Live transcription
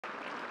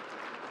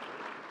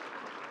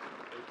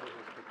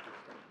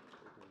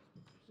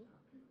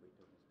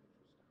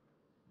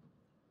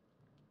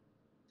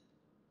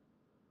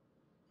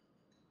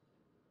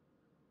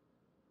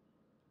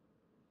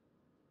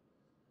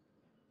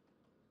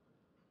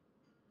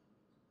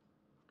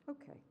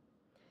Okay.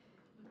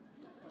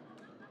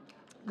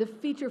 The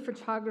Feature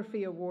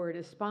Photography Award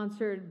is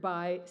sponsored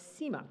by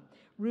SEMA.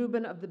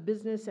 Ruben of the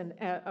Business and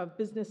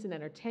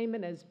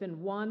Entertainment has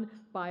been won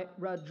by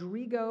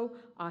Rodrigo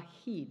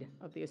Ahid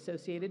of the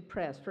Associated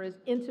Press for his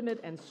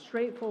intimate and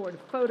straightforward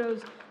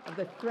photos of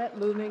the threat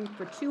looming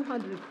for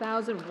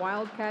 200,000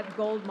 wildcat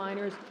gold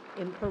miners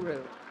in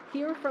Peru.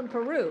 Here from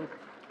Peru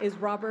is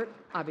Robert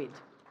Abid.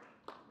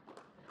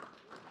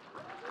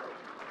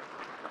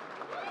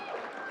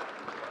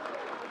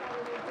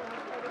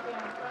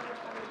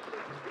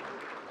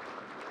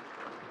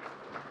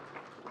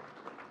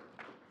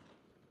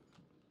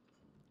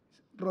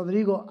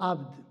 Rodrigo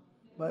Abd,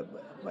 but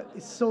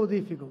it's so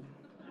difficult.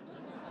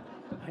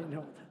 I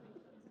know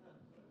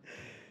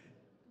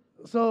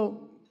that.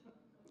 So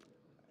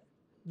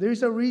there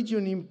is a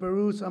region in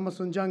Peru's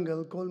Amazon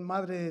jungle called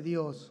Madre de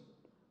Dios,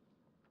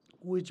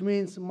 which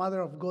means Mother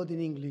of God in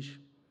English.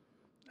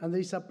 And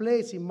there is a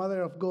place in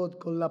Mother of God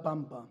called La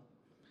Pampa.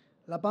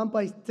 La Pampa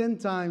is 10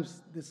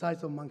 times the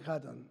size of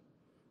Manhattan,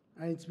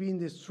 and it's being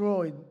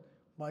destroyed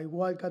by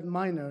wildcat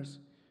miners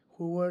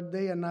who work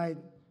day and night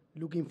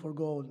looking for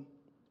gold.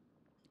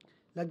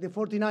 Like the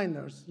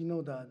 49ers, you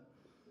know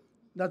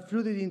that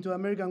flooded into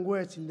American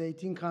West in the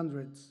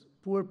 1800s.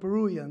 Poor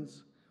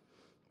Peruvians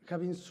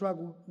have been struck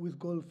with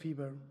gold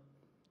fever.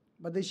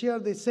 But they share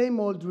the same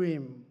old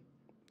dream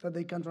that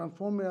they can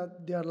transform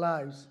their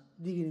lives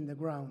digging in the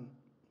ground.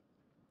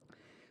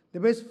 The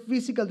best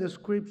physical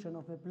description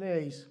of the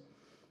place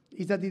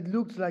is that it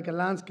looks like a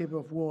landscape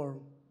of war.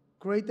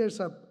 Craters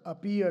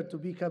appear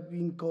to have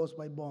been caused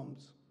by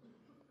bombs.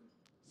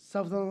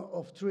 Thousands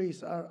of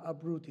trees are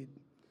uprooted.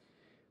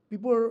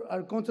 People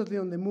are constantly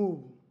on the move,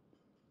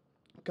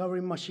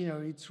 covering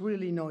machinery. It's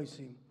really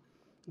noisy.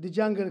 The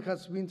jungle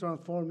has been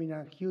transformed in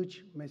a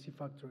huge, messy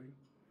factory.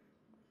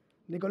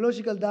 The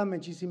ecological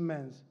damage is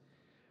immense.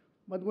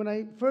 But when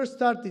I first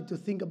started to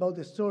think about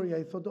the story,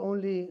 I thought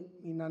only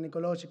in an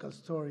ecological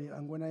story.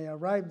 And when I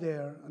arrived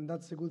there, and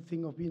that's the good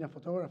thing of being a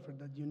photographer,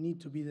 that you need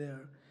to be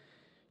there,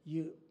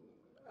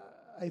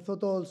 I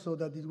thought also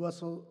that it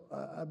was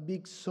a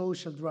big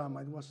social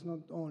drama. It was not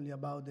only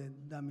about the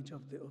damage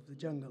of the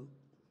jungle.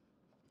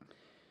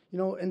 You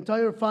know,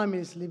 entire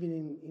families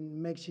living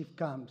in makeshift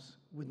camps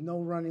with no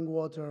running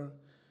water,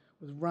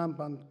 with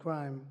rampant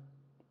crime.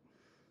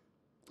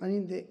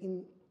 And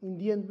in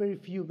the end, very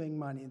few make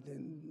money.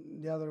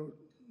 The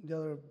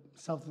other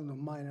thousands of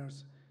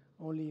miners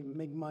only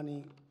make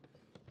money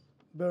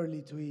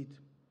barely to eat.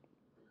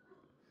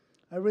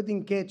 I read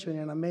in Quechua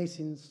an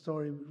amazing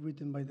story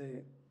written by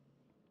the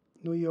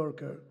New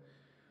Yorker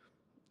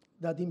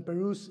that in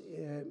Peru's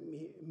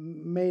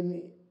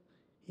main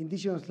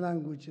indigenous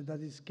language,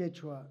 that is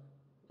Quechua,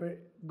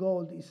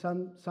 gold is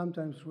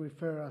sometimes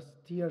referred as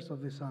tears of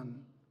the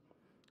sun.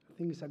 I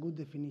think it's a good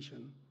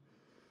definition.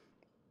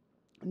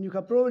 And you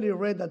have probably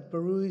read that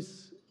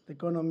Peru's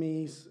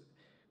economy is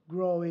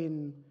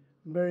growing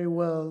very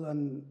well,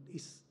 and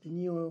it's the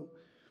new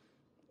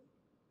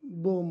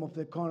boom of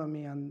the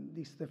economy, and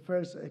it's the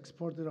first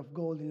exporter of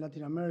gold in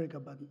Latin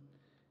America, but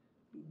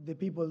the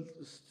people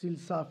still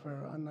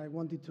suffer, and I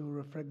wanted to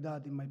reflect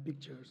that in my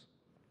pictures.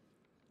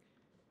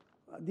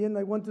 At the end,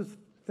 I want to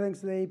thank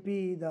the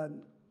AP that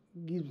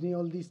gives me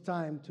all this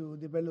time to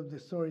develop the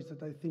stories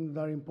that I think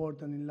are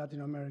important in Latin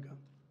America.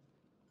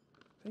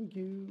 Thank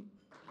you.